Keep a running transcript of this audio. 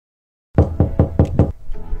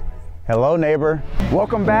Hello neighbor.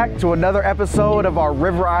 Welcome back to another episode of our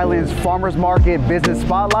River Islands Farmers Market Business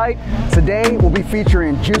Spotlight. Today we'll be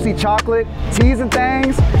featuring juicy chocolate, teas and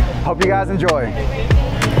things. Hope you guys enjoy.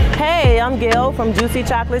 Hey, I'm Gail from Juicy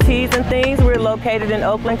Chocolate Teas and Things. We're located in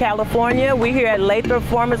Oakland, California. We're here at Lathrop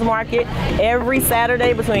Farmers Market every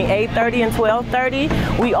Saturday between 8:30 and 12:30.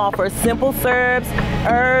 We offer simple syrups,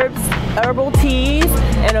 herbs, herbal teas,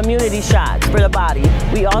 and immunity shots for the body.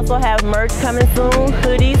 We also have merch coming soon,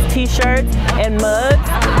 hoodies, t-shirts, and mugs.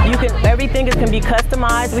 Everything can be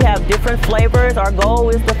customized. We have different flavors. Our goal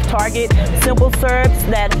is to target simple syrups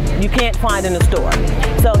that you can't find in the store.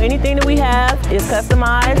 So anything that we have is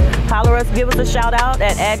customized. Holler us, give us a shout out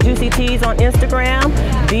at @JuicyTeas on Instagram.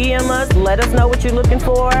 DM us, let us know what you're looking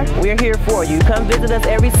for. We're here for you. Come visit us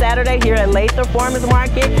every Saturday here at Lathrop Farmers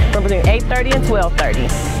Market from between 8:30 and 12:30.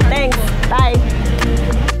 Thanks. Bye.